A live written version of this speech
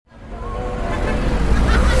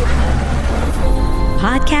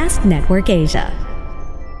Podcast Network Asia.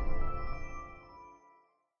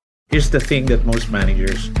 Here's the thing that most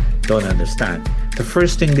managers don't understand. The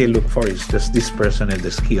first thing they look for is, does this person have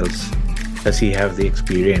the skills? Does he have the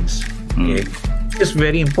experience? Okay? It's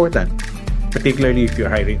very important, particularly if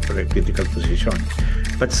you're hiring for a critical position.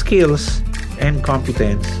 But skills and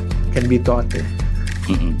competence can be taught.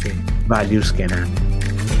 Okay? Values cannot.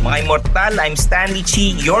 Mga Immortal, I'm Stanley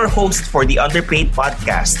Chi, your host for the Underpaid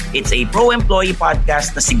Podcast. It's a pro-employee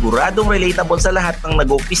podcast na siguradong relatable sa lahat ng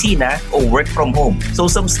nag-opisina o work from home. So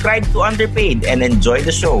subscribe to Underpaid and enjoy the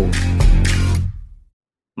show.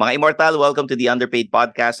 Mga Immortal, welcome to the Underpaid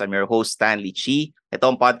Podcast. I'm your host, Stanley Chi. Ito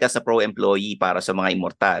ang podcast sa pro-employee para sa mga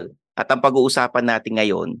Immortal. At ang pag-uusapan natin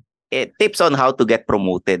ngayon, tips on how to get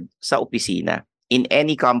promoted sa opisina. In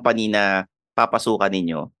any company na papasukan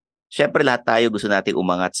ninyo, syempre lahat tayo gusto nating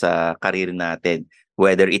umangat sa karir natin,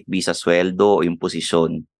 whether it be sa sweldo o yung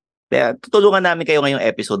posisyon. Kaya tutulungan namin kayo ngayong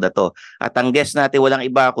episode na to. At ang guest natin walang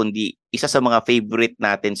iba kundi isa sa mga favorite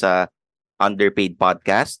natin sa Underpaid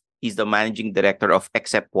Podcast. He's the Managing Director of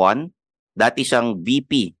Except One. Dati siyang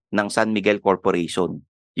VP ng San Miguel Corporation.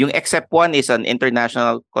 Yung Except One is an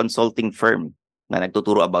international consulting firm na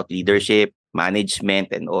nagtuturo about leadership,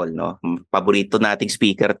 management and all, no? Paborito nating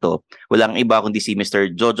speaker to. Walang iba kundi si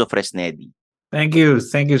Mr. Jojo Fresnedi. Thank you,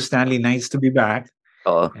 Stanley. Nice to be back.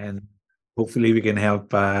 Oo. And hopefully we can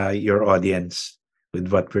help your audience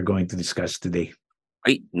with what we're going to discuss today.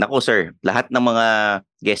 Ay, nako sir, lahat ng mga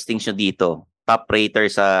guestings nyo dito, top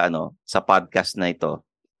rater sa sa podcast na ito.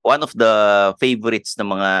 One of the favorites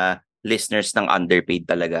ng mga listeners ng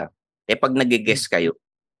Underpaid talaga. Pag nag-guest kayo.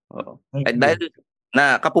 Oo. Dahil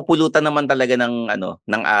na kapupulutan naman talaga ng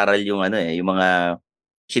ng aral yung yung mga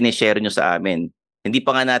sinishare nyo sa amin. Hindi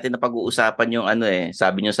pa nga natin napag-uusapan yung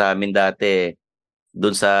sabi nyo sa amin dati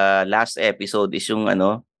doon sa last episode is yung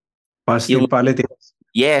Positive politics.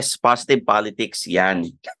 Yes, positive politics yan.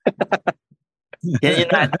 Yan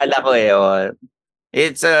yung naalala ko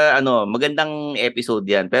It's magandang episode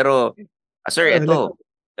yan. Pero sir, ito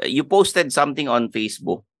you posted something on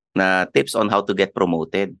Facebook na tips on how to get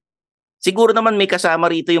promoted. Siguro naman may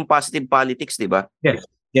kasama rito yung positive politics, di ba? Yes.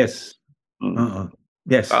 Yes.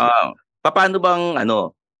 Yes. Paano ba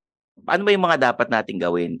yung mga dapat nating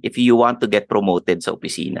gawin if you want to get promoted sa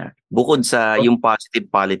opisina? Bukod sa yung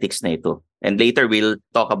positive politics na ito. And later we'll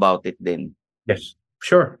talk about it then. Yes.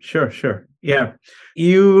 Sure. Yeah.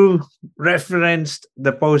 You referenced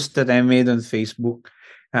the post that I made on Facebook.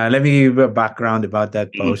 Let me give a background about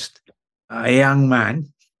that post. A young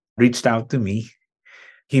man reached out to me.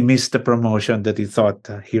 He missed the promotion that he thought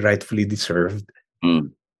he rightfully deserved.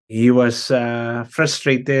 He was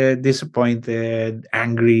frustrated, disappointed,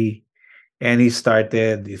 angry, and he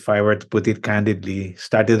started, if I were to put it candidly,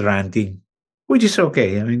 started ranting, which is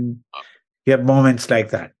okay. I mean, you have moments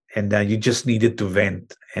like that, and you just needed to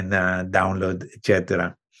vent and download,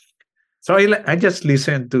 etc. So I just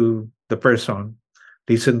listened to the person,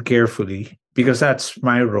 listened carefully, because that's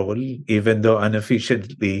my role, even though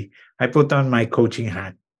unofficially, I put on my coaching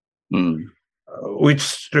hat.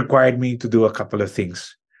 Which required me to do a couple of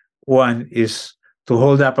things. One is to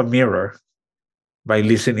hold up a mirror by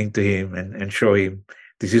listening to him and show him,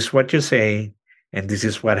 this is what you're saying, and this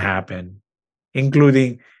is what happened,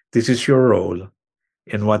 including this is your role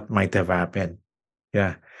and what might have happened.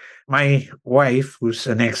 Yeah. My wife, who's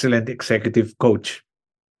an excellent executive coach,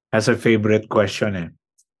 has a favorite question.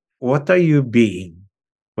 What are you being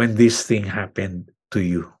when this thing happened to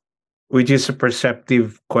you? Which is a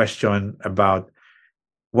perceptive question about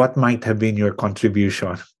what might have been your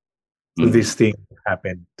contribution to this thing that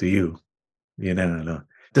happened to you.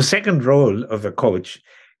 The second role of a coach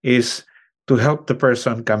is to help the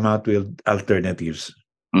person come out with alternatives.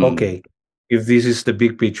 Okay, if this is the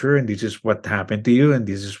big picture and this is what happened to you and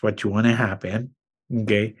this is what you want to happen,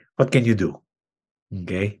 okay, what can you do?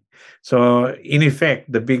 Okay, so in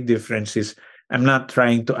effect, the big difference is I'm not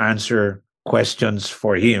trying to answer questions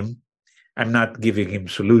for him. I'm not giving him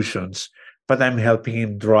solutions, but I'm helping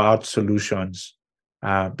him draw out solutions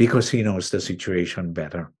because he knows the situation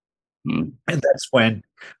better. And that's when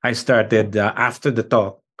I started, after the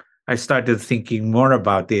talk, I started thinking more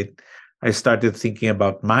about it. I started thinking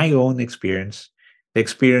about my own experience, the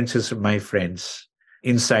experiences of my friends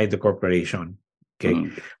inside the corporation. Okay.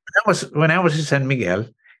 When I was in San Miguel,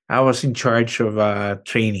 I was in charge of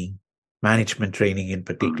training, management training in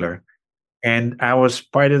particular. And I was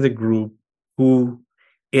part of the group who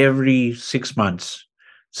every 6 months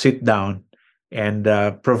sit down and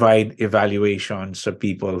provide evaluations of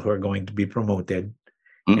people who are going to be promoted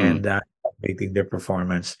and evaluating their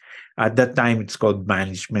performance. At that time, it's called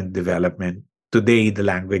management development. Today, the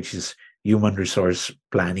language is human resource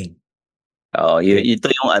planning. Okay.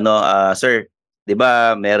 Ito yung sir, 'di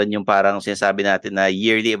ba meron yung parang sinasabi natin na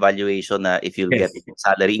yearly evaluation na if you'll get Yes.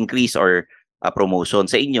 salary increase or a promotion.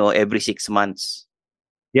 Sa inyo, every 6 months.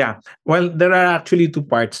 Yeah. Well, there are actually two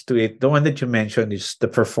parts to it. The one that you mentioned is the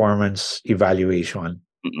performance evaluation.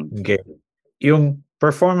 Mm. Okay. Yung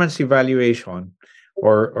performance evaluation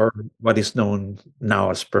or what is known now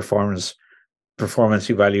as performance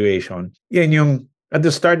evaluation. Yan yung at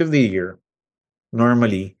the start of the year,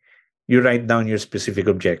 normally you write down your specific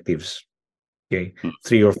objectives. Okay. Mm.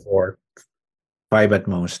 3 or 4, 5 at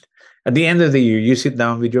most. At the end of the year, you sit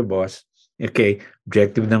down with your boss. Okay,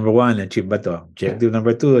 objective number 1, achieve ba to? Objective number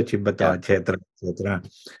 2, achieve ba to? Yeah. Etc. Etc.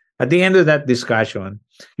 At the end of that discussion,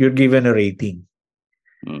 you're given a rating.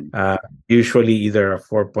 Usually either a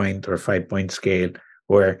 4-point or 5-point scale,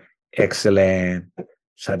 where excellent,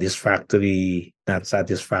 satisfactory, not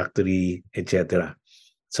satisfactory, etc.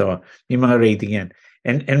 So, yung mga rating yan.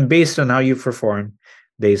 And based on how you perform,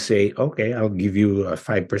 they say, okay, I'll give you a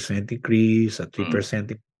 5% increase, a 3%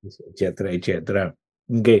 increase, etc., etc.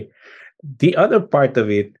 Okay. The other part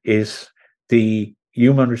of it is the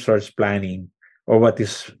human resource planning, or what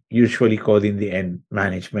is usually called in the end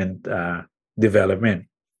management development.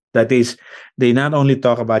 That is, they not only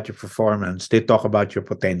talk about your performance, they talk about your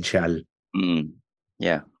potential.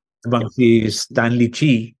 Yeah. Bang si Stanley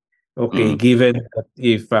Chi, okay, given that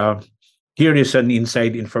if here is an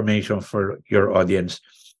inside information for your audience.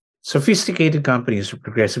 Sophisticated companies,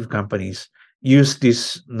 progressive companies, use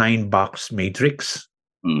this 9-box matrix.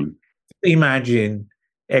 Imagine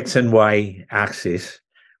X and Y axis.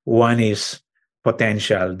 One is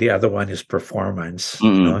potential, the other one is performance.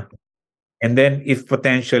 No? And then if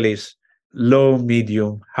potential is low,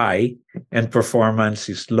 medium, high, and performance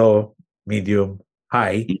is low, medium,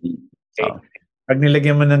 high, okay. Pag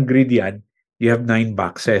nilagyan mo ng grid yan, you have 9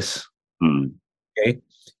 boxes. Okay?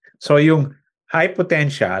 So yung high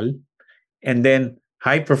potential and then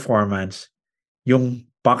high performance, yung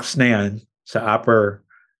box na yan sa upper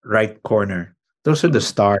right corner, those are the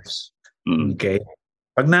stars. Okay?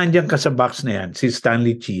 Pag nandiyan ka sa box na yan, si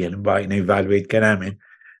Stanley Chi, halimbawa, ina-evaluate ka namin,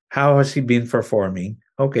 how has he been performing?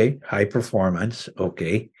 Okay, high performance.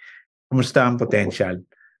 Okay. Kumusta ang potential?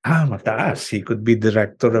 Mataas. He could be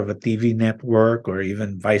director of a TV network or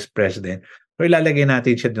even vice president. So ilalagay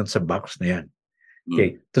natin siya dun sa box na yan.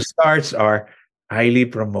 Okay. The stars are highly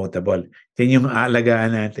promotable. Yan yung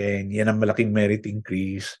aalagaan natin. Yan ang malaking merit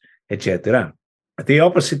increase, etc. The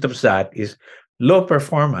opposite of that is low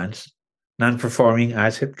performance, non-performing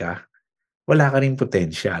asset ka, wala ka rin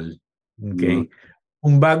potential. Okay?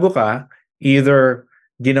 Kung bago ka, either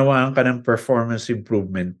ginawaan ka ng performance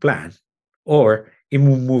improvement plan or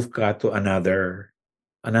i-move ka to another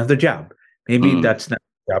job. Maybe that's not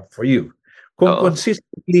a job for you. Kung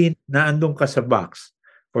consistently naandun ka sa box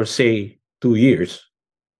for say 2 years,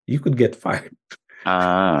 you could get fired.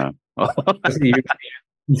 Kasi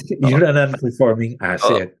you're an unperforming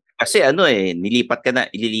asset. Kasi ililipat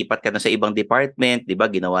ka na sa ibang department, 'di ba?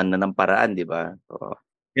 Ginawa na ng paraan, 'di ba?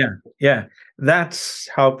 Yeah. That's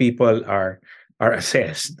how people are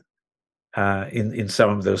assessed in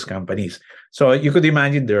some of those companies. So you could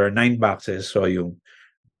imagine there are 9 boxes. So yung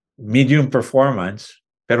medium performance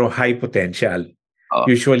pero high potential.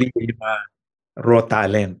 Usually yung mga raw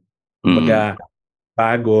talent. Kumbaga,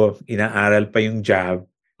 bago, inaaral pa yung job,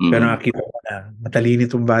 pero nakita mo na matalino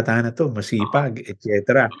itong bata na to, masipag,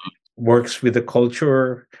 etc. Works with the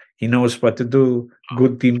culture, he knows what to do,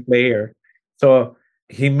 good team player. So,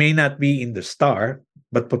 he may not be in the star,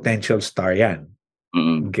 but potential star yan.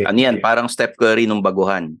 Okay. Ano yan? Parang Steph Curry nung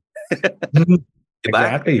baguhan. Diba?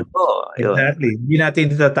 Exactly. Exactly. Hindi natin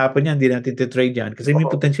itatapon yan, hindi natin titrade yan, kasi may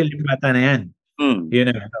potential yung bata na yan. You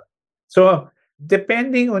know. So,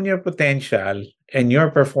 depending on your potential and your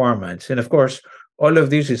performance, and of course, all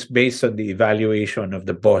of this is based on the evaluation of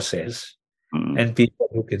the bosses and people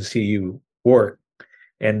who can see you work,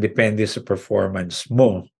 and depende sa performance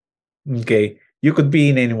mo. Okay? You could be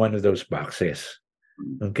in any one of those boxes.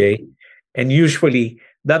 Okay? And usually,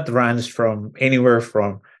 that runs from anywhere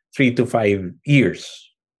from 3 to 5 years.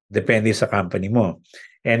 Depende sa company mo.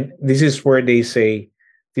 And this is where they say,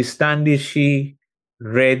 Stanley Chi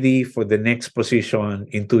ready for the next position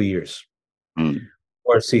in 2 years.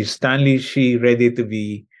 Or si Stanley Chi ready to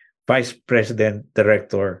be vice president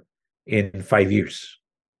director in 5 years.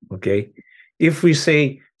 Okay? If we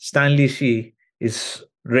say Stanley Chi is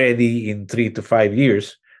ready in 3 to 5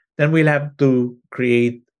 years, then we'll have to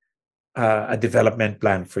create a development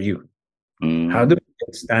plan for you. How do we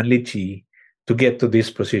get Stanley Chi to get to this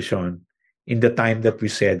position in the time that we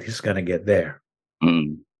said he's going to get there?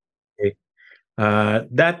 Okay.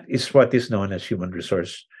 That is what is known as human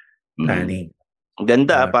resource Mm. planning.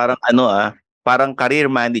 Ganda, Uh, parang career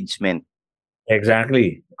management.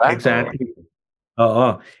 exactly. Diba? Oo. Exactly. Oo.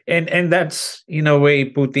 And that's in a way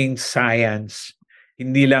putting science,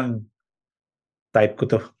 hindi lang type ko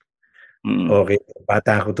to. Mm. Okay,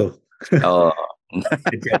 bata ko to. Oo.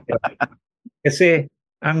 Et cetera. Kasi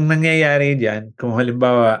ang nangyayari diyan, kung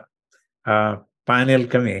halimbawa panel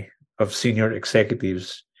kami of senior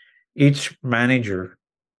executives, each manager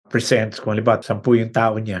presents, kung halimbawa 10 yung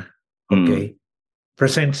tao niya, Mm. okay,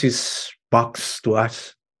 presents his box to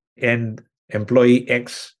us. And employee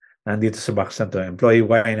X nandito sa box na to, employee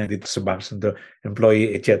Y nandito sa box na to,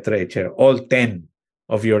 employee etc. etc. All 10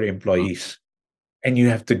 of your employees. And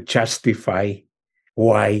you have to justify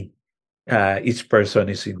why each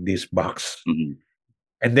person is in this box. Mm.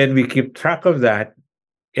 And then we keep track of that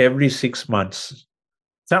every 6 months.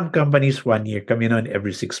 Some companies 1 year, kami noon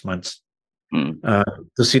every 6 months Mm.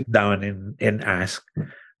 to sit down and ask,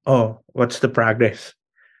 oh, what's the progress?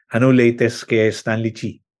 Ano latest kay Stanley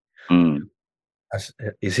Chi? Mm.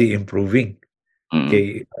 Is he improving? Mm.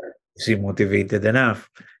 Okay, is he motivated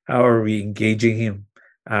enough? How are we engaging him?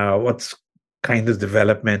 What's kind of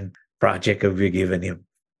development project have we given him,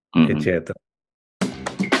 Mm. etc.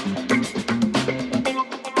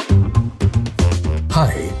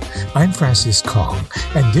 Hi, I'm Francis Kong,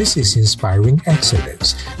 and this is Inspiring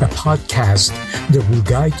Excellence, a podcast that will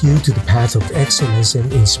guide you to the path of excellence and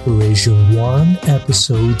inspiration one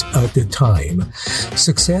episode at a time.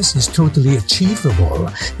 Success is totally achievable,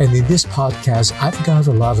 and in this podcast, I've got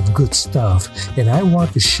a lot of good stuff, and I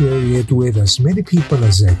want to share it with as many people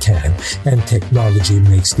as I can, and technology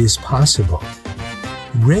makes this possible.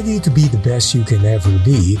 Ready to be the best you can ever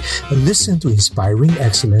be? Listen to Inspiring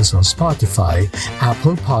Excellence on Spotify,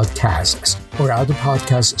 Apple Podcasts, or other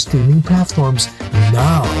podcast streaming platforms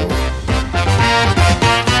now.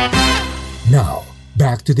 Now,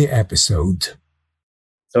 back to the episode.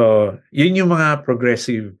 So, yun yung mga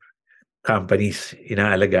progressive companies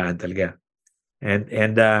inaalagaan talaga. And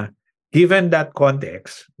given that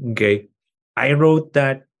context, okay, I wrote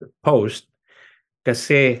that post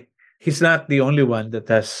kasi he's not the only one that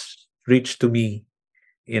has reached to me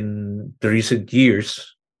in the recent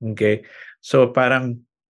years. Okay. So parang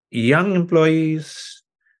young employees,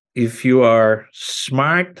 if you are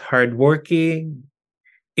smart, hardworking,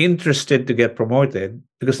 interested to get promoted,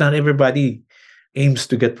 because not everybody aims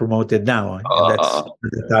to get promoted now, and that's Oo.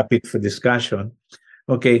 the topic for discussion.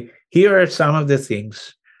 Okay. Here are some of the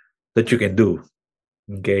things that you can do.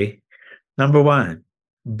 Okay. Number one,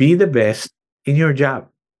 be the best in your job.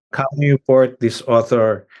 Cal Newport, this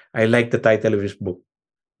author, I like the title of his book.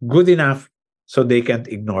 Good enough so they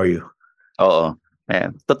can't ignore you. Oo.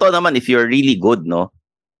 Ayan. Totoo naman, if you're really good, no,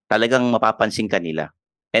 talagang mapapansin ka nila.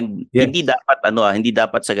 And Yes. hindi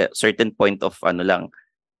dapat sa certain point of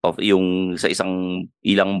of yung sa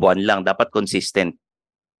ilang buwan lang, dapat consistent.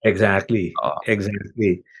 Exactly. Oo.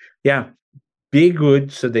 Exactly. Yeah. Be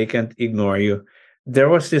good so they can't ignore you.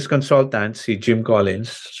 There was this consultant, si Jim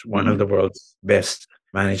Collins, one of the world's best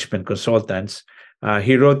management consultants.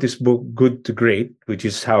 He wrote this book, Good to Great, which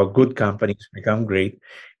is how good companies become great.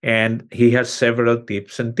 And he has several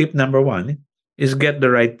tips. And tip number one is get the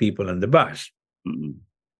right people on the bus. Mm.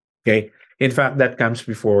 Okay. In fact, that comes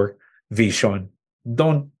before vision.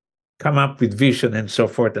 Don't come up with vision and so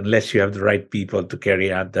forth unless you have the right people to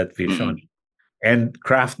carry out that vision. And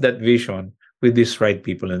craft that vision with these right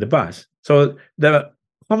people in the bus. So the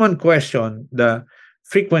common question, the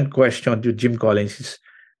frequent question to Jim Collins is,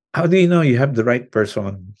 how do you know you have the right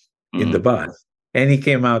person in the bus? And he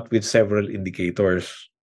came out with several indicators.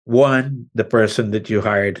 One, the person that you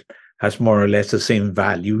hired has more or less the same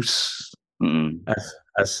values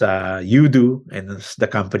as you do and as the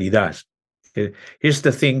company does. Here's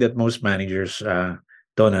the thing that most managers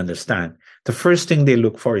don't understand. The first thing they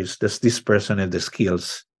look for is, does this person have the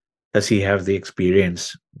skills? Does he have the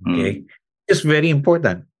experience? Okay. It's very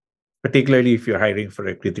important, particularly if you're hiring for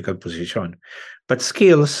a critical position. But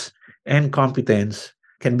skills and competence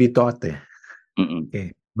can be taught.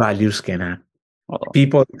 Okay. Values cannot.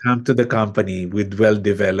 People come to the company with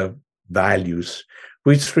well-developed values,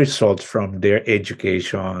 which results from their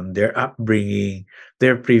education, their upbringing,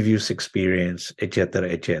 their previous experience, etc.,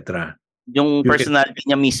 etc. Yung personality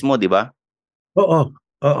niya mismo, di ba? Oo.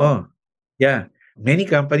 Yeah. Many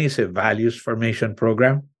companies have values formation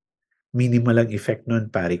program. Minimal ang effect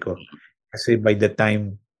nun, pare ko. Kasi by the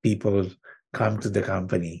time people come to the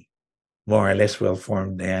company, more or less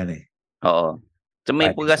well-formed na yan eh. Oo. So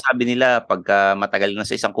may sabi nila, pagka matagal na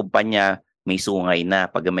sa isang kumpanya, may sungay na,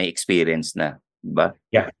 pag may experience na. Diba?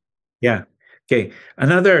 Yeah. Okay.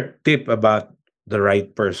 Another tip about the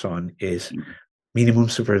right person is minimum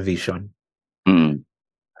supervision. Mm.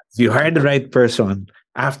 If you hire the right person,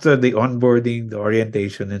 after the onboarding, the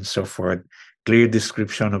orientation, and so forth, clear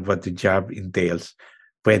description of what the job entails,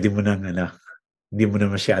 pwede mo nang, hindi mo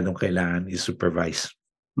na masyadong kailangan i-supervise.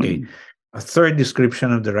 Okay. Mm. A third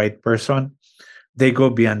description of the right person, they go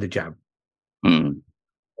beyond the job. Mm.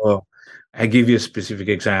 So, I give you a specific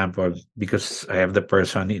example because I have the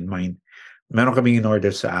person in mind. Meron kaming in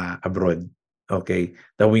order sa abroad, okay,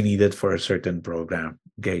 that we needed for a certain program.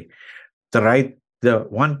 Okay. The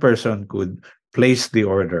one person could place the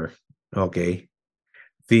order, okay.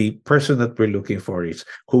 The person that we're looking for is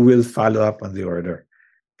who will follow up on the order.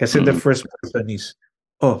 Kasi the Mm. first person is,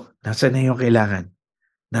 nasa na yung kailangan?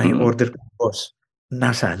 Na yung Mm. order ko, boss,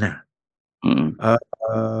 nasa na? Mm.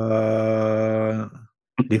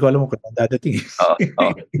 Di ko alam kung dadating. Oo.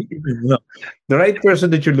 No. The right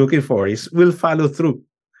person that you're looking for will follow through.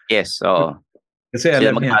 Yes, oo. Kasi Sila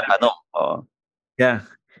alam niya. magtatanong. Oo. Yeah.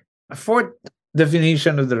 A fourth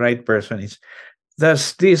definition of the right person is,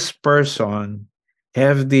 does this person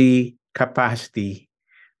have the capacity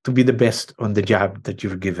to be the best on the job that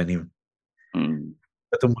you've given him? Mm.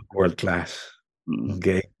 Ito world class. Mm.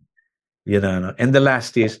 Okay. And the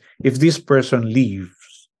last is, if this person leaves,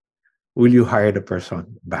 will you hire the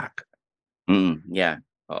person back? Yeah.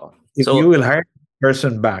 Oo. If you will hire the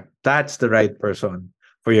person back, that's the right person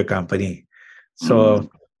for your company. So,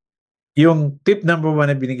 yung tip number 1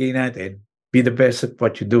 na binigay natin, be the best at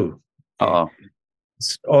what you do. Okay? Oo.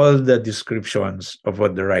 It's all the descriptions of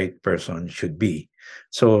what the right person should be.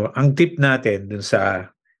 So, ang tip natin dun sa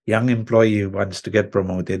young employee who wants to get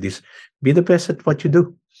promoted is, be the best at what you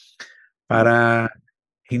do. Para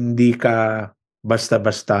hindi ka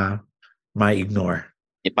basta-basta ma-ignore.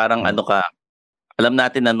 Parang alam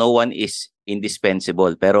natin na no one is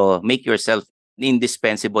indispensable, pero make yourself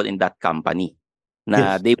indispensable in that company.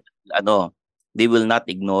 Na Yes. they will not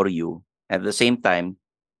ignore you. At the same time,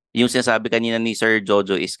 yung sinasabi kanina ni Sir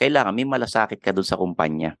Jojo is kailangan may malasakit ka dun sa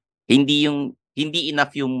kumpanya. Hindi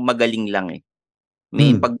enough yung magaling lang eh.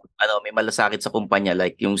 May may malasakit sa kumpanya,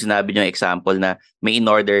 like yung sinabi niyo example na may in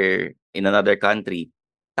order in another country.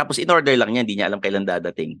 Tapos in order lang niya, hindi niya alam kailan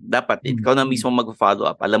dadating. Dapat ikaw na mismo mag-follow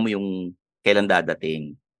up, alam mo yung kailan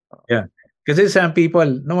dadating. Yeah. Kasi some people,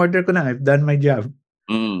 no order ko na, I've done my job.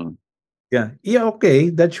 Yeah,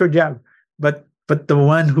 okay, that's your job. But the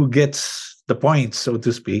one who gets the points, so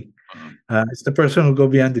to speak, is the person who go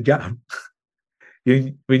beyond the job.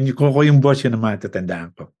 Kung ako yung boss, yun ang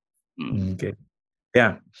matatandaan ko. Okay.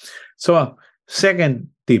 Yeah. So, second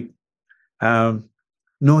tip,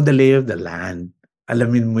 know the lay of the land.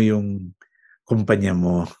 Alamin mo yung kumpanya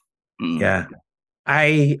mo. Yeah.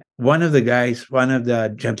 One of the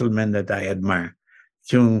gentlemen that I admire,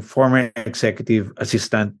 yung former executive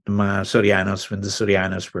assistant ng mga Sorianos when the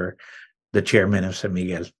Sorianos were the chairman of San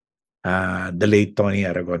Miguel, the late Tony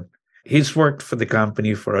Aragon. He's worked for the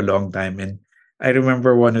company for a long time, and I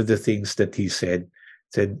remember one of the things that he said,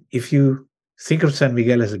 if you think of San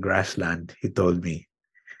Miguel as a grassland, he told me,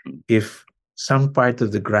 if some part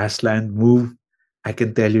of the grassland move, I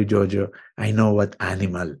can tell you, Jojo, I know what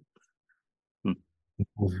animal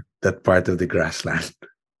moved that part of the grassland.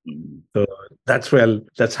 So that's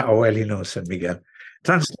how well he knows San Miguel.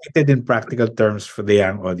 Translated in practical terms for the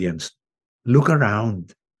young audience, look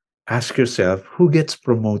around. Ask yourself, who gets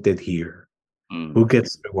promoted here? Who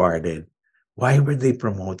gets rewarded? Why were they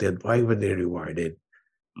promoted? Why were they rewarded?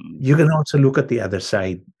 You can also look at the other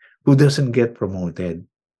side. Who doesn't get promoted?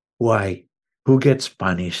 Why? Who gets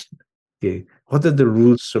punished? Okay. What are the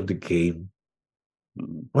rules of the game?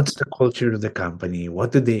 What's the culture of the company?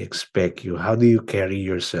 What do they expect you? How do you carry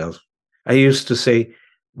yourself? I used to say,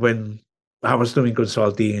 when I was doing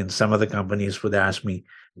consulting and some of the companies would ask me,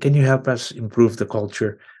 can you help us improve the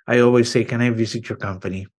culture? I always say, can I visit your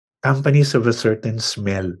company? Companies of a certain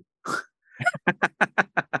smell,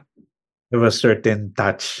 of a certain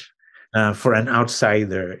touch. For an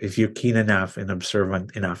outsider, if you're keen enough and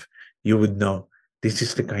observant enough, you would know this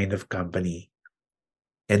is the kind of company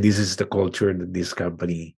and this is the culture that this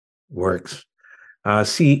company works.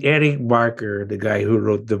 See Eric Barker, the guy who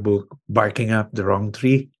wrote the book Barking Up the Wrong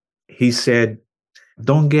Tree, he said,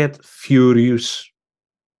 don't get furious,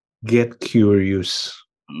 get curious.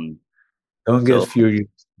 Don't get furious,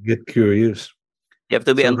 get curious. You have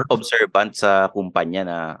to be observant sa kumpanya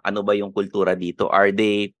na ano ba yung kultura dito.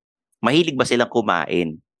 Mahilig ba silang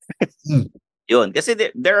kumain? Yun. Kasi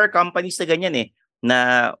there are companies na ganyan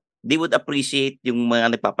na they would appreciate yung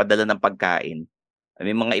mga nagpapadala ng pagkain.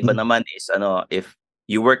 May mga iba naman is if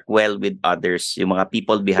you work well with others, yung mga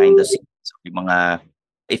people behind the scenes, yung mga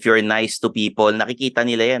if you're nice to people, nakikita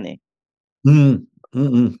nila yan Mm,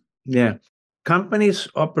 mm-mm. Yeah. Companies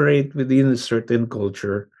operate within a certain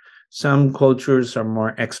culture. Some cultures are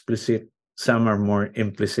more explicit, some are more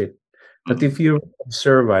implicit. But Mm. if you're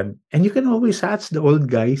observant, and you can always ask the old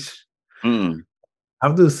guys, Mm.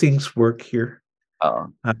 how do things work here?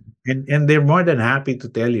 Oo. Ah, and they're more than happy to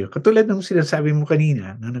tell you. Katulad ng sinasabi mo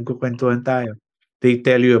kanina, nung nagkukuwentuhan tayo, they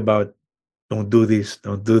tell you about, don't do this,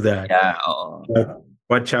 don't do that. Yeah, oo.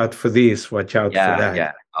 Watch out for this, watch out for Yeah, that.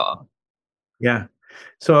 yeah. Oo. Yeah.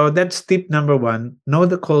 So that's tip number one. Know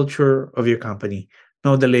the culture of your company.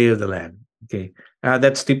 Know the lay of the land. Okay.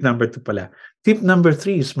 That's tip number two pala. Tip number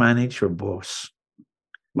three is manage your boss.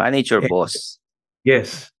 Manage your Eh, boss.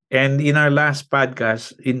 yes. And in our last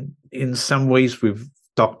podcast, in some ways we've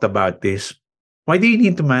talked about this. Why do you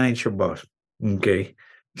need to manage your boss? Okay.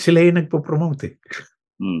 Sila yung nagpo-promote eh.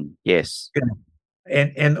 Yes.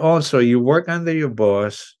 Yeah. And also you work under your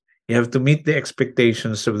boss. You have to meet the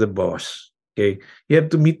expectations of the boss. Okay. You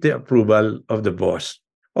have to meet the approval of the boss.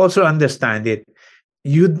 Also understand it.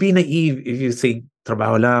 You'd be naive if you think,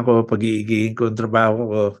 trabaho lang ako, pag-iigihin ko ang trabaho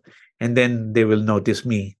ko, and then they will notice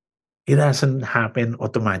me. It doesn't happen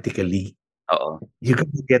automatically. Oo. You can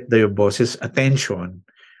get your boss's attention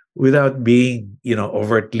without being,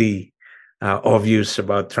 overtly obvious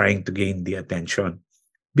about trying to gain the attention.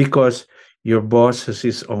 Because your boss has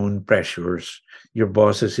his own pressures, your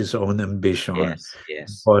boss has his own ambition, Yes,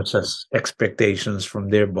 yes. boss has expectations from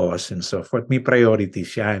their boss and so forth. May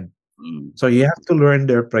priorities yan. Mm. So you have to learn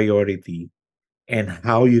their priority and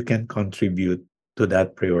how you can contribute to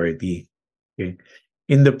that priority. Okay.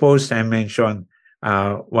 In the post I mentioned,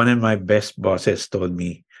 one of my best bosses told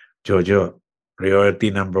me, Jojo, priority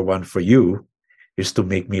number one for you is to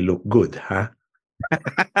make me look good, huh?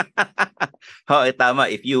 Oo, tama.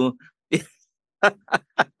 If you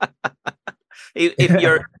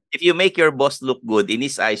if you make your boss look good, in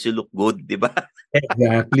his eyes you look good, di ba?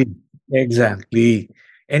 Exactly. Exactly.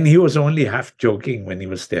 And he was only half joking when he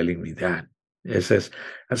was telling me that. He says,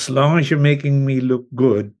 as long as you're making me look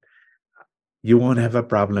good, you won't have a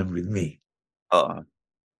problem with me. Oo.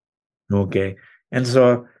 Okay. And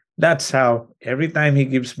so that's how every time he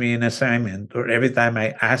gives me an assignment or every time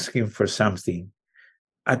I ask him for something,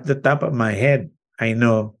 at the top of my head, I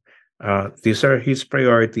know these are his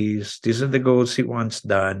priorities, these are the goals he wants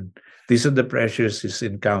done, these are the pressures he's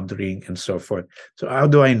encountering, and so forth. So how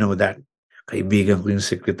do I know that? Kaibigan ko yung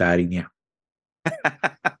secretary niya.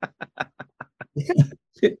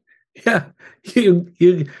 Yeah,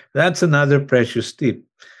 that's another precious tip.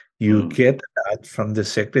 You get that from the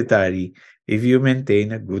secretary if you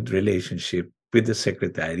maintain a good relationship with the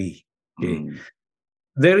secretary. Okay.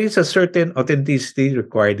 There is a certain authenticity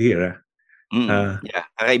required here. Yeah,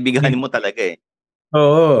 kakaibiganin mo talaga eh.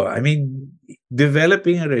 Oh, I mean,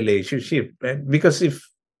 developing a relationship. Because if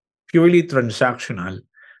purely transactional,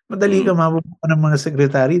 madali ka mabubuo ng mga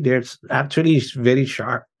secretary. They're actually very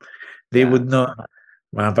sharp. They would know,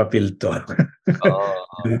 mga papel to. Oo.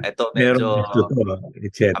 Ito Meron medyo ito to,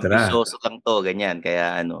 et cetera. ambisyoso lang to, ganyan.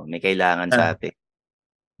 Kaya may kailangan sa atin.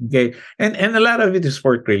 Okay. And a lot of it is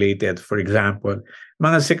work related. For example,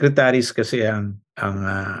 mga secretaries kasi ang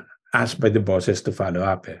asked by the bosses to follow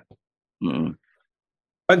up eh.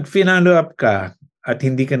 Pag finalo up ka at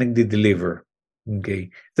hindi ka nagde-deliver,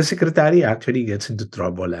 okay, the secretary actually gets into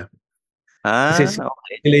trouble. Kasi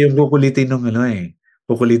Okay. sila yung kukulitin ng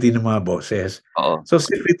kukulitin ng mga bosses. Oo. So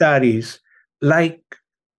secretaries, like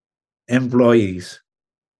employees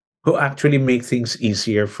who actually make things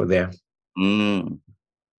easier for them.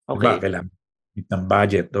 Okay. Diba, kailangan ng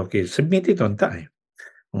budget. Okay, submit it on time.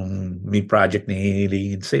 Kung may project na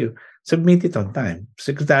hinihilingin sa'yo, submit it on time.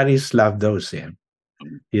 Secretaries love those.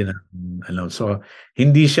 So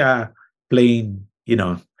hindi siya plain,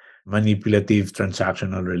 manipulative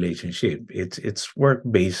transactional relationship. It's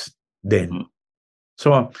work-based then.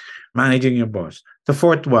 So managing your boss. The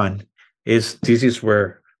fourth one is, this is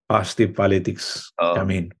where positive politics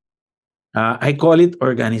come in. I call it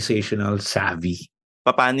organizational savvy.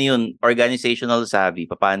 Paano yun? Organizational savvy.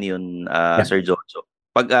 Paano yun, Sir Jojo?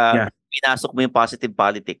 Pag pinasok mo yung positive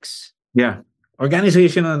politics. Yeah.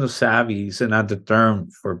 Organizational savvy is another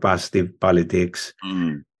term for positive politics.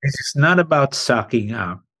 This is not about sucking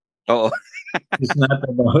up. Oo. It's not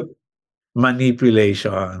about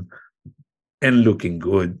manipulation and looking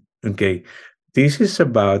good. Okay. This is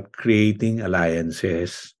about creating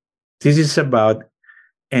alliances. This is about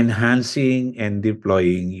enhancing and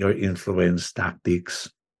deploying your influence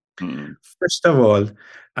tactics. First of all,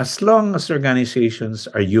 as long as organizations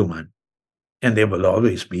are human, and they will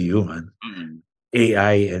always be human,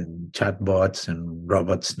 AI and chatbots and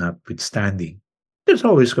robots notwithstanding, there's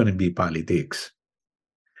always going to be politics.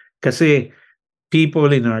 Kasi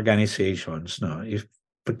people in organizations, no, if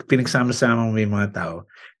pag pinagsama-sama mo yung mga tao,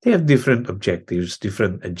 they have different objectives,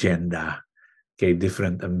 different agenda, okay,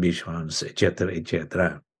 different ambitions, etc.,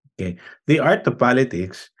 etc. Okay, the art of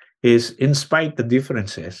politics is, in spite the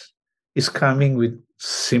differences, is coming with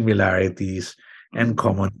similarities and Mm.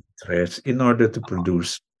 common interests in order to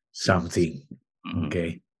produce something. Mm.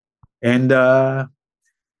 Okay, and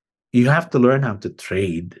you have to learn how to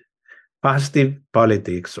trade. Positive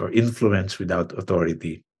politics or influence without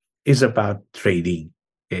authority is about trading.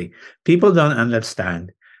 Okay, people don't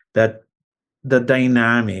understand that the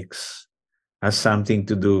dynamics has something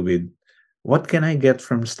to do with what can I get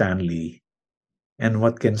from Stanley and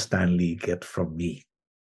what can Stanley get from me.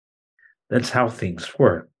 That's how things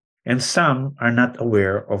work. And some are not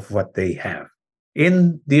aware of what they have.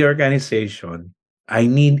 In the organization, I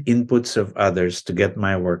need inputs of others to get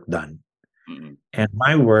my work done. Mm. And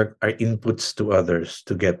my work are inputs to others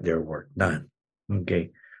to get their work done.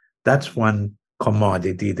 Okay. That's one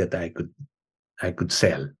commodity that I could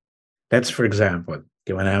sell. That's, for example,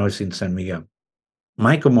 okay, when I was in San Miguel,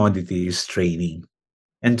 my commodity is training,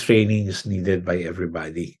 and training is needed by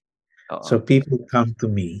everybody. Oo. So people come to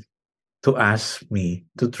me to ask me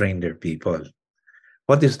to train their people.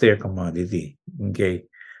 What is their commodity? Okay.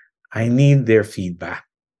 I need their feedback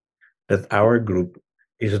that our group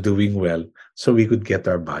is doing well so we could get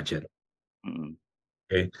our budget. Mm.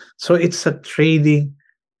 Okay. So it's a trading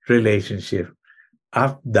relationship,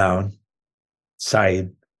 up, down,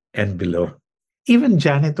 side, and below. Even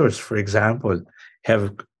janitors, for example,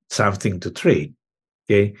 have something to trade.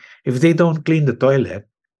 Okay. If they don't clean the toilet,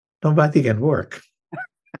 nobody can work.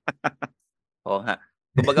 Oo nga.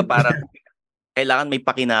 Kumbaga parang kailangan may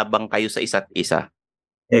pakinabang kayo sa isa't isa.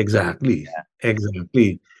 Exactly.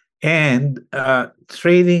 Exactly. And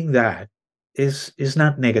trading that is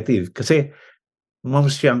not negative. Kasi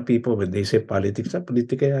most young people, when they say politics,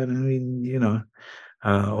 politika yan, I mean,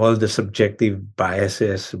 all the subjective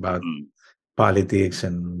biases about Mm. politics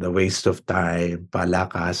and the waste of time,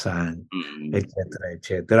 palakasan, Mm. etc.,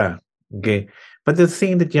 etc. Okay. But the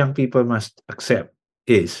thing that young people must accept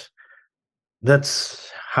is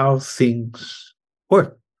that's how things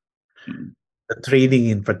work, Mm. the trading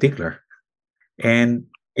in particular. And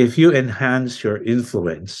if you enhance your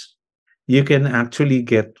influence, you can actually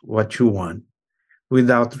get what you want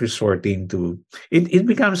without resorting to it. It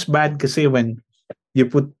becomes bad kasi when you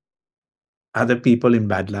put other people in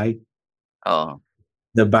bad light, Oo.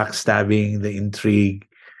 the backstabbing, the intrigue,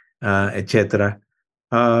 etc.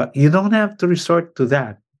 You don't have to resort to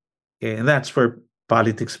that. Okay? And that's where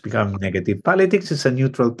politics become negative. Politics is a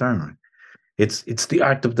neutral term. It's the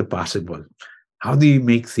art of the possible. How do you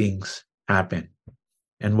make things happen?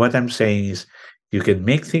 And what I'm saying is you can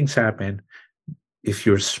make things happen if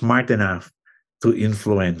you're smart enough to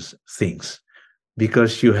influence things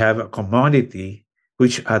because you have a commodity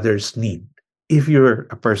which others need. If you're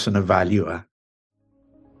a person of value,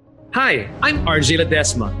 Hi, I'm RJ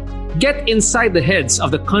Ledesma. Get inside the heads of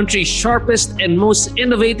the country's sharpest and most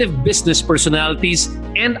innovative business personalities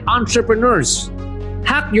and entrepreneurs.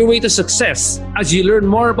 Hack your way to success as you learn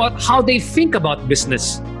more about how they think about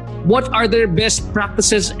business. What are their best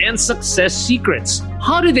practices and success secrets?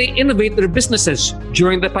 How do they innovate their businesses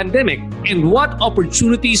during the pandemic? And what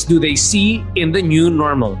opportunities do they see in the new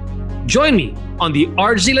normal? Join me on the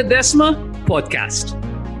RJ Ledesma podcast.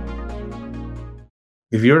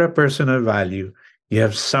 if you're a person of value, you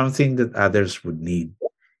have something that others would need.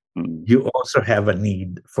 Mm. You also have a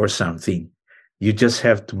need for something. You just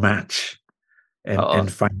have to match Oo.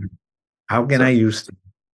 and find how can So- I use to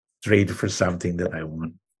trade for something that I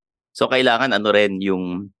want. So kailangan rin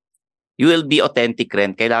yung you will be authentic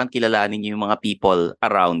rin. Kailangan kilalanin niyo yung mga people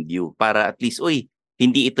around you para at least,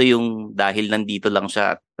 hindi ito yung dahil nandito lang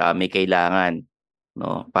siya at may kailangan.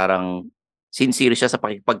 No? Parang sincere siya sa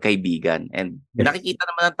pagkaibigan. And Yes. nakikita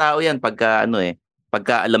naman ng tao yan pagka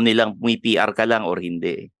pagka alam nilang may PR ka lang or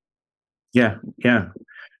hindi. Yeah.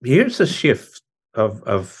 Here's a shift of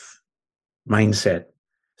mindset.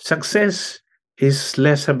 Success is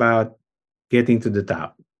less about getting to the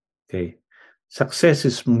top. Okay. Success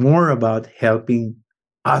is more about helping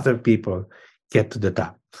other people get to the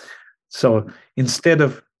top. So instead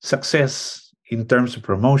of success in terms of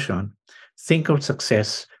promotion, think of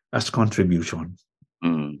success as contribution.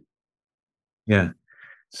 Mm. Yeah.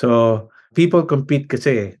 So people compete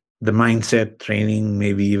kasi the mindset training,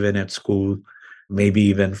 maybe even at school, maybe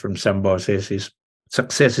even from some bosses, is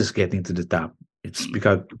success is getting to the top. It's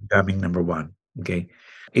becoming number one. Okay.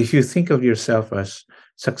 If you think of yourself as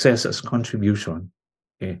success as contribution,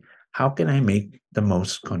 okay, how can I make the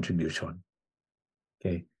most contribution?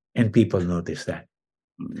 Okay. And people notice that.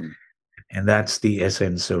 Mm. And that's the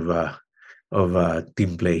essence of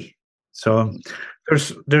team play. So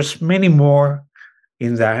there's many more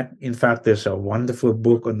in that. In fact, there's a wonderful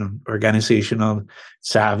book on organizational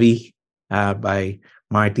savvy by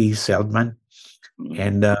Marty Seligman, Mm.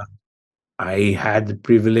 and I had the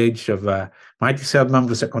privilege of Marty Seligman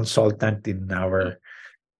was a consultant in our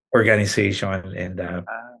organization, and Ah,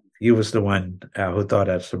 he was the one who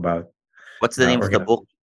taught us about what's the name of the organ- book?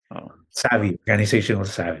 Oh. savvy, organizational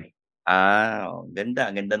savvy.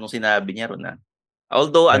 Ganda. Ang ganda nung sinabi niya ron, ah.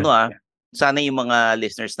 Although Yeah. sana yung mga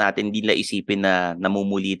listeners natin hindi nila isipin na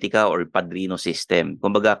namumuliti ka or padrino system.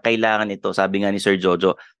 Kumbaga, kailangan ito, sabi nga ni Sir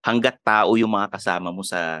Jojo, hangga't tao yung mga kasama mo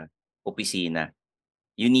sa opisina,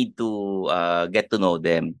 you need to get to know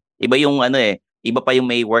them. Iba yung iba pa yung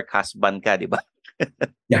may work husband ka, di ba?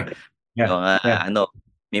 Yeah. Yeah. Yung, Yeah.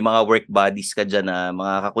 may mga work buddies ka dyan na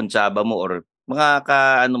mga kakuntsaba mo or mga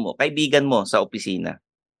kaibigan mo sa opisina.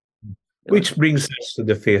 Diba? Which brings us to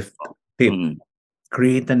the fifth tip: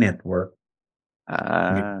 create a network.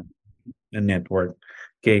 Ah, A network.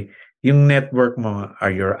 Okay. Yung network mo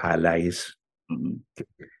are your allies. mm,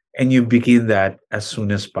 And you begin that as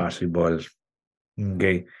soon as possible.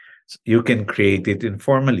 Okay. You can create it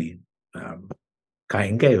informally.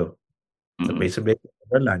 Kain kayo. Sabay-sabay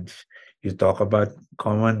for lunch. You talk about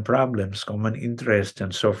common problems, common interests,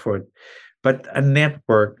 and so forth. But a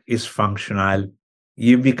network is functional.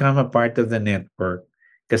 You become a part of the network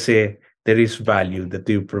kasi there is value that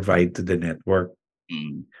you provide to the network.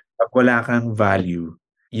 mm, Pag wala kang value,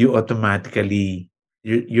 you're automatically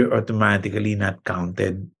not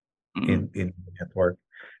counted mm. in the network.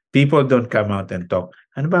 People don't come out and talk.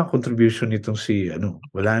 Ano ba ang contribution nitong si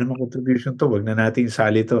wala namang contribution to, wag na natin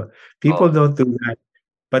isali to. People Oo. don't do that.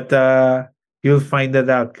 But you'll find that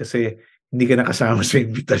out kasi hindi ka nakasama sa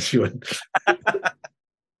invitasyon.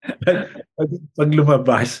 pag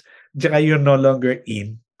lumabas, tsaka you're no longer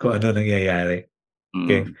in kung ano nangyayari.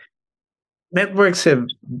 Okay. Mm, Networks have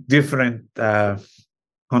different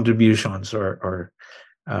contributions or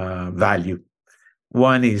value.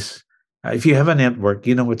 One is if you have a network,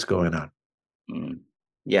 you know what's going on. mm.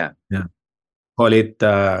 Yeah. Call it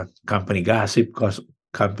company gossip,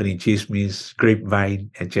 company chismis,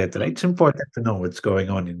 grapevine, etc. It's important to know what's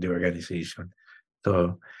going on in the organization.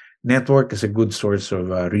 So, network is a good source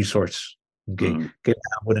of resource. Okay,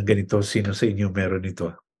 kailangan mo ng ganito, sino sa inyo meron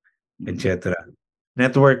ito, etc.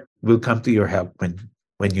 Network will come to your help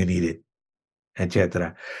when you need it,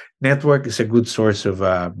 etc. Network is a good source of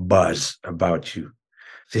buzz about you.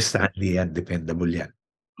 Si Stanley yan, dependable yan.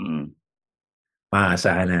 Mm,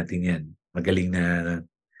 Maaasahan natin yan. Magaling na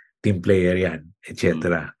team player yan,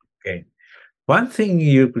 etc. Okay. One thing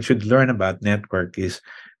you should learn about network is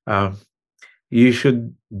you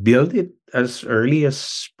should build it as early as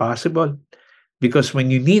possible because when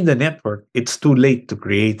you need the network, it's too late to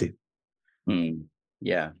create it. mm.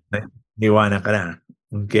 Yeah. Niwana ka na.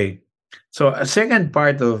 Okay. So a second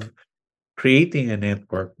part of creating a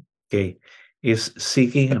network, okay, is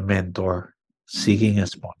seeking a mentor, seeking a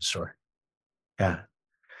sponsor. Yeah.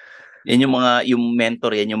 Yan yung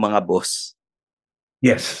mentor, yan yung mga boss.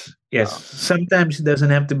 Yes. Sometimes it doesn't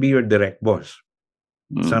have to be your direct boss.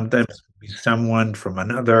 Sometimes it will be someone from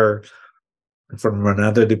another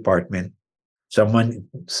department, someone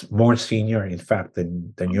more senior, in fact,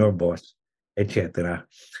 than your boss, etc.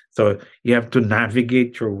 So you have to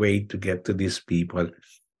navigate your way to get to these people.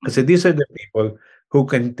 Because these are the people who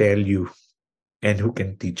can tell you and who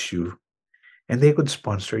can teach you. And they could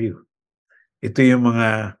sponsor you. Ito yung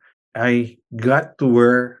mga, I got to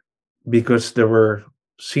where because there were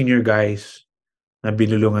senior guys na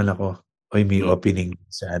binulungan ako, oy, may opening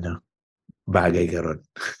sa bagay ka ron.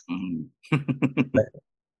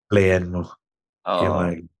 Playan mo.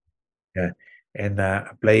 Oo. Yeah. And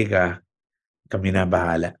apply ka, kami na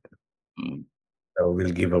bahala. Mm. So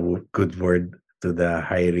we'll give a good word to the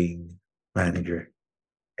hiring manager,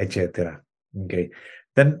 etc. Okay.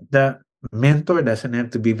 Then the mentor doesn't have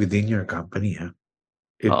to be within your company. Huh?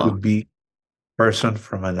 It could be person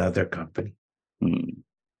from another company. Mm.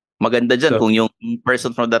 Maganda dyan kung yung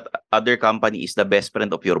person from that other company is the best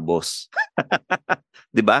friend of your boss.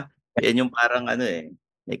 Di ba? Yan yung parang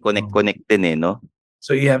may connect din no?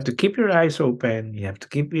 So you have to keep your eyes open, you have to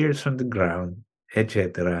keep ears on the ground,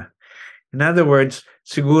 etc. In other words,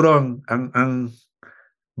 siguro ang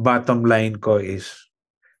bottom line ko is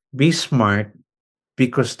be smart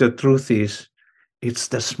because the truth is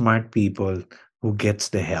it's the smart people who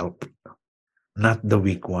gets the help, not the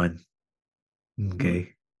weak one.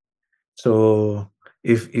 Okay. So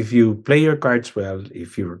if you play your cards well,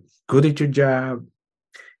 if you're good at your job,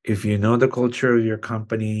 if you know the culture of your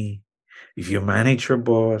company, if you manage your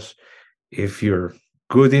boss, if you're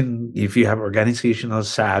if you have organizational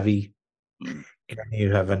savvy, Mm. and you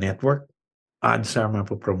have a network, odds are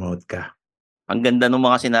mapopromote ka. Ang ganda ng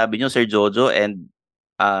mga sinabi nyo, Sir Jojo, and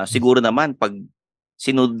siguro naman pag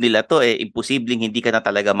sinunod nila to, imposibleng hindi ka na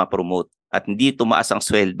talaga ma-promote at hindi tumaas ang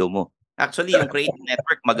sweldo mo. Actually, yung Creative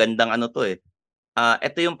Network, magandang ano to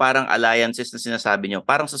ito yung parang alliances na sinasabi nyo.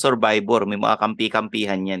 Parang sa Survivor, may mga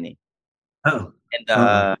kampi-kampihan yan Oh. And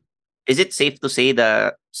is it safe to say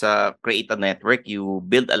that sa Creative Network, you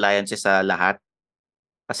build alliances sa lahat?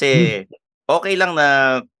 Kasi okay lang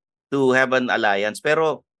na to have an alliance,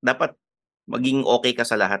 pero dapat maging okay ka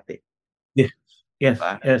sa lahat Yes.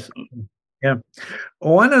 Diba? Yes. Yeah.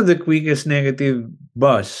 One of the quickest negative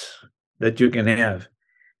buzz that you can have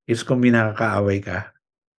is kung binakakaaway ka.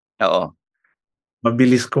 Oo.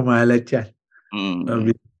 Mabilis kumalat yan.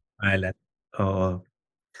 Mm. Kumalat. Oo.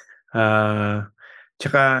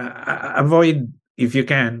 Tsaka avoid, if you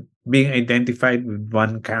can, being identified with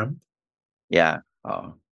one camp. Yeah.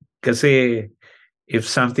 Oo. Kasi if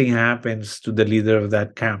something happens to the leader of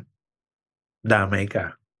that camp, damay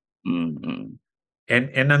ka. Mm.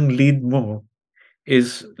 And ang lead mo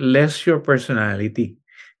is less your personality.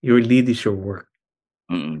 Your lead is your work.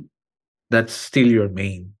 Mm. That's still your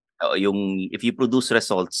main. Yung if you produce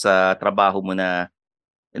results sa trabaho mo na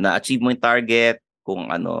achieve mo yung target, kung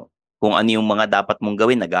ano yung mga dapat mong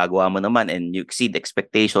gawin, nagagawa mo naman and you exceed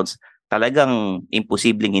expectations, talagang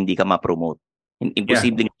imposibleng hindi ka ma-promote.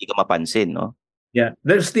 Imposibleng hindi ka mapansin, no? Yeah,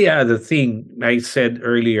 there's the other thing I said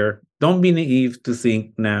earlier. Don't be naive to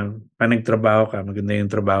think na pag nagtrabaho ka, maganda yung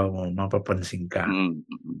trabaho mo, mapapansin ka. Mm.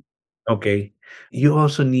 Okay? You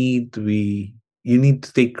also need to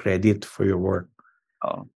take credit for your work.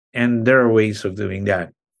 Oh. And there are ways of doing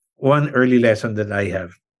that. One early lesson that I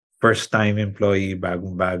have, first-time employee,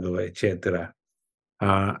 bagong-bago, etc.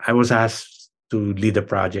 I was asked to lead a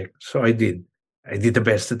project. So I did. I did the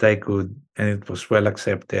best that I could, and it was well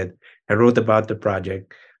accepted. I wrote about the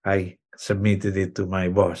project. I submitted it to my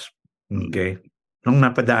boss. Okay? Nung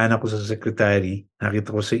napadaan ako sa secretary,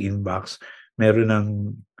 nakita ko sa inbox, meron ng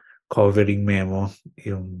covering memo,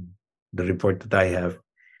 the report that I have.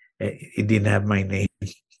 It didn't have my name.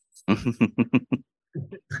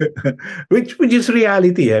 which is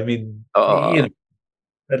reality. I mean,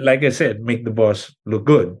 like I said, make the boss look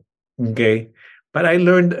good. Okay? But I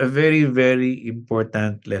learned a very, very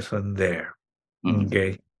important lesson there.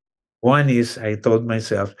 Okay? One is I told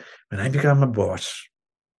myself, when I become a boss,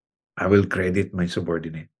 I will credit my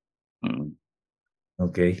subordinate.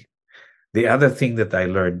 Okay? The other thing that I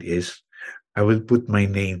learned is I will put my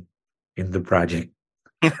name in the project.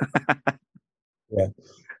 Yeah.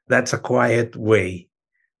 That's a quiet way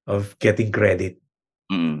of getting credit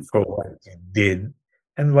for what you did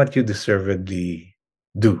and what you deservedly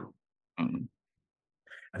do.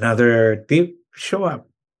 Another tip, show up.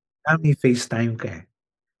 May FaceTime ka.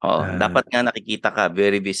 Dapat nga nakikita ka,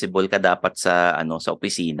 very visible ka dapat sa sa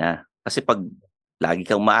opisina. Kasi pag lagi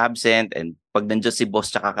kang ma-absent and pag nandiyan si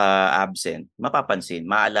boss tsaka ka absent, mapapansin,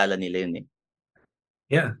 maalala nila yun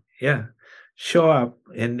Yeah. Show up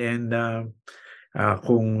and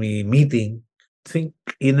kung may meeting, think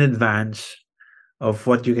in advance of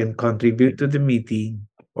what you can contribute to the meeting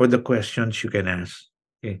or the questions you can ask.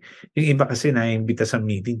 Okay. Yung iba kasi naimbita sa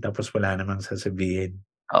meeting tapos wala namang sasabihin.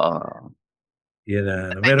 Oo.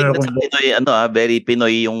 Yan meron akong Pinoy, very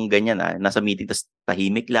Pinoy yung ganyan nasa meeting tas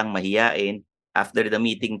tahimik lang, mahiyain. After the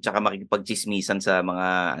meeting tsaka makikipagchismisan sa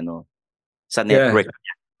mga sa network.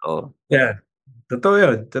 Yeah. Totoo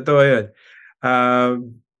yun.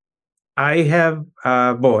 I have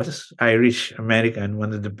a boss, Irish American,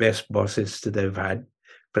 one of the best bosses that I've had.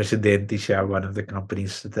 Presidente siya, one of the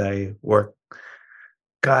companies that I work.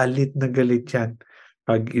 Galit na galit yan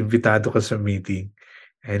pag imbitado ka sa meeting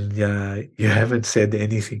and you haven't said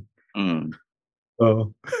anything.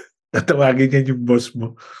 So, tatawagin yan yung boss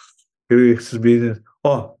mo. Sabihin,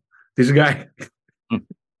 this guy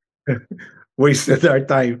wasted our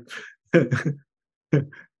time.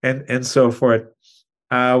 and so forth.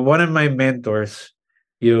 One of my mentors,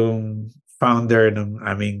 yung founder ng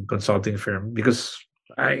aming consulting firm, because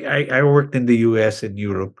I worked in the US and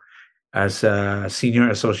Europe as a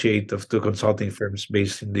senior associate of two consulting firms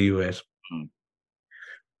based in the US.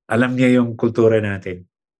 Alam niya yung kultura natin.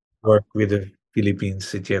 Work with the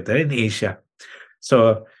Philippines, etc. in Asia.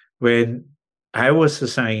 So when I was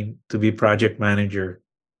assigned to be project manager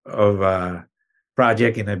of a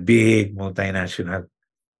project in a big multinational,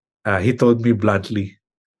 he told me bluntly,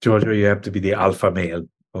 Jojo, you have to be the alpha male,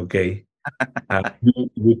 okay?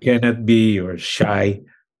 You cannot be your shy,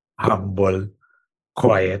 humble,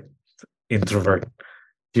 quiet introvert.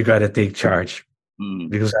 you got to take charge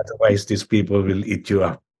Mm. because otherwise these people will eat you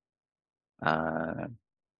up.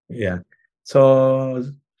 Yeah. So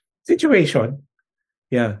situation.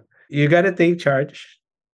 Yeah. You got to take charge.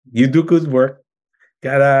 You do good work.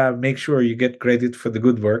 Gotta make sure you get credit for the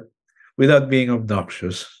good work without being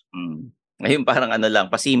obnoxious. Ngayon parang ano lang,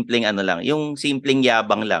 pasimpleng ano lang, yung simpleng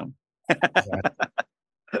yabang lang.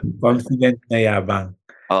 Confident na yabang.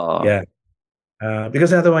 Oo. Yeah.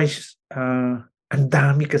 Because otherwise, ang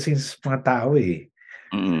dami kasi mga tao eh.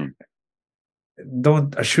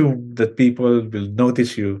 Don't assume that people will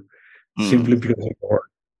notice you simply because of your work.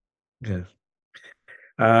 Yeah.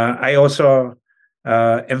 I also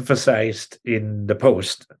emphasized in the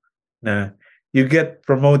post na you get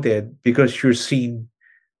promoted because you're seen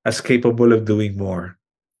as capable of doing more.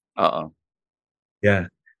 Oo. Yeah.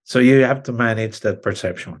 So you have to manage that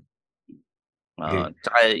perception. Okay.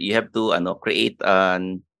 Tsaka you have to create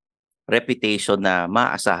an reputation na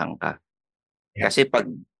maasahan ka. Yeah. Kasi pag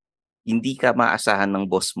hindi ka maasahan ng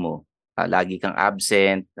boss mo, lagi kang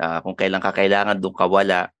absent, kung kailan ka kailangan doon ka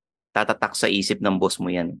wala, tatatak sa isip ng boss mo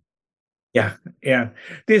yan. Yeah.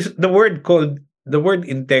 The word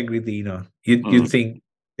integrity, you think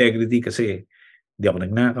integrity kasi di ako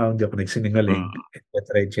nagnakaw, di ako nagsinungaling,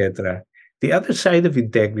 etc. The other side of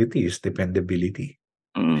integrity is dependability.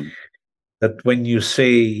 That when you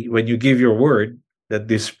give your word that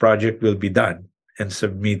this project will be done and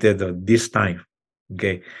submitted on this time,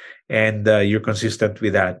 okay, and you're consistent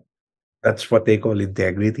with that, that's what they call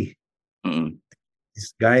integrity.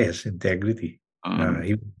 This guy has integrity.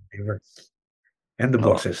 And the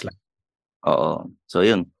bosses lang. Oo. So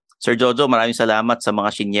yun. Sir Jojo, maraming salamat sa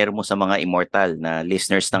mga shinare mo sa mga immortal na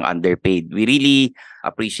listeners ng Underpaid. We really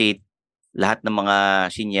appreciate lahat ng mga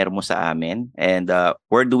shinare mo sa amin. And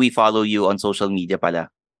where do we follow you on social media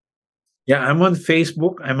pala? Yeah, I'm on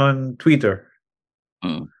Facebook. I'm on Twitter.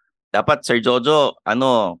 Dapat, Sir Jojo,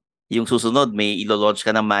 yung susunod, may ilo-launch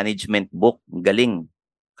ka ng management book. Galing.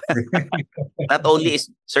 Not only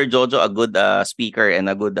is Sir Jojo a good speaker and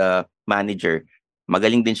a good manager,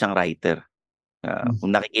 magaling din siyang writer. Kung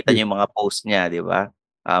nakikita niyo yung mga post niya, di ba?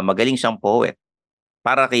 Magaling siyang poet.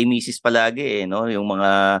 Para kay Mrs. palagi yung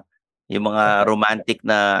mga romantic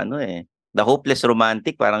na the hopeless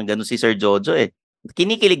romantic, parang ganun si Sir Jojo eh.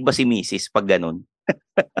 Kinikilig ba si Mrs. pag ganun?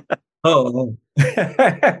 Oo.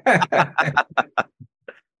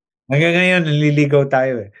 Hanggang ngayon naliligaw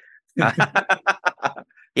tayo eh.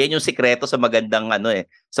 Yan yung sikreto sa magandang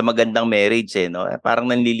sa magandang marriage Parang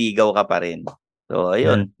nanliligaw ka pa rin. So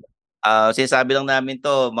ayun. Sinasabi lang namin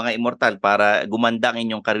to mga immortal para gumanda ang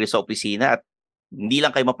inyong career sa opisina at hindi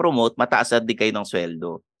lang kayo ma-promote, mataas din kayo ng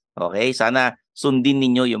sweldo. Okay? Sana sundin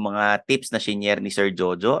ninyo yung mga tips na shinare ni Sir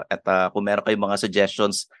Jojo at kung meron kayong mga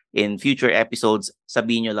suggestions in future episodes,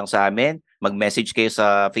 sabihin nyo lang sa amin. Mag-message kayo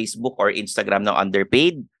sa Facebook or Instagram ng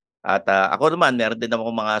Underpaid. At ako naman, meron din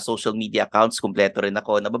akong mga social media accounts, kumpleto rin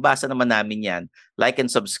ako. Nababasa naman namin yan. Like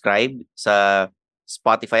and subscribe sa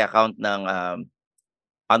Spotify account ng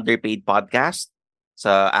Underpaid Podcast.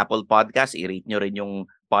 Sa Apple Podcast, i-rate nyo rin yung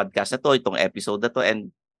podcast na to, itong episode na to,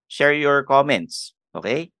 and share your comments.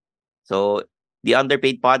 Okay? So, the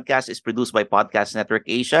Underpaid Podcast is produced by Podcast Network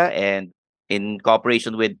Asia and in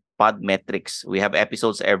cooperation with Podmetrics. We have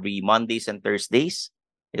episodes every Mondays and Thursdays.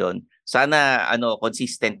 Yun. Sana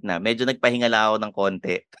consistent na. Medyo nagpahinga lang ako ng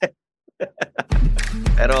konti.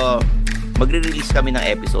 Pero magre-release kami ng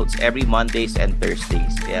episodes every Mondays and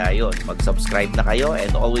Thursdays. Kaya yun, mag-subscribe na kayo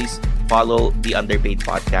and always follow the Underpaid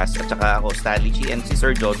Podcast. At saka ako, Stanley Chi, and si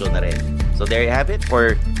Sir Jojo na rin. So there you have it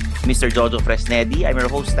for Mr. Jojo Fresnedi. I'm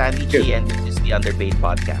your host, Stanley Chi, and this is the Underpaid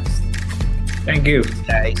Podcast. Thank you.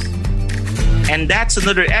 Guys. And that's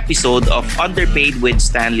another episode of Underpaid with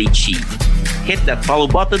Stanley Chi. Hit that follow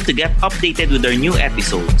button to get updated with our new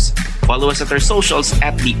episodes. Follow us at our socials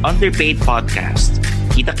at the Underpaid Podcast.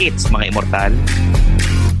 Kita-kits, mga immortal.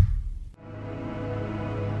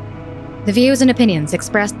 The views and opinions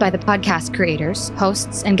expressed by the podcast creators,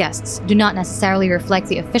 hosts, and guests do not necessarily reflect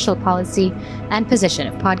the official policy and position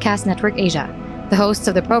of Podcast Network Asia, the hosts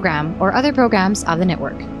of the program, or other programs of the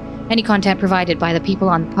network. Any content provided by the people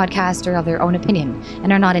on the podcast are of their own opinion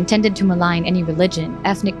and are not intended to malign any religion,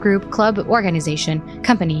 ethnic group, club, organization,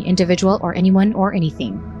 company, individual, or anyone or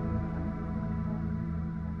anything.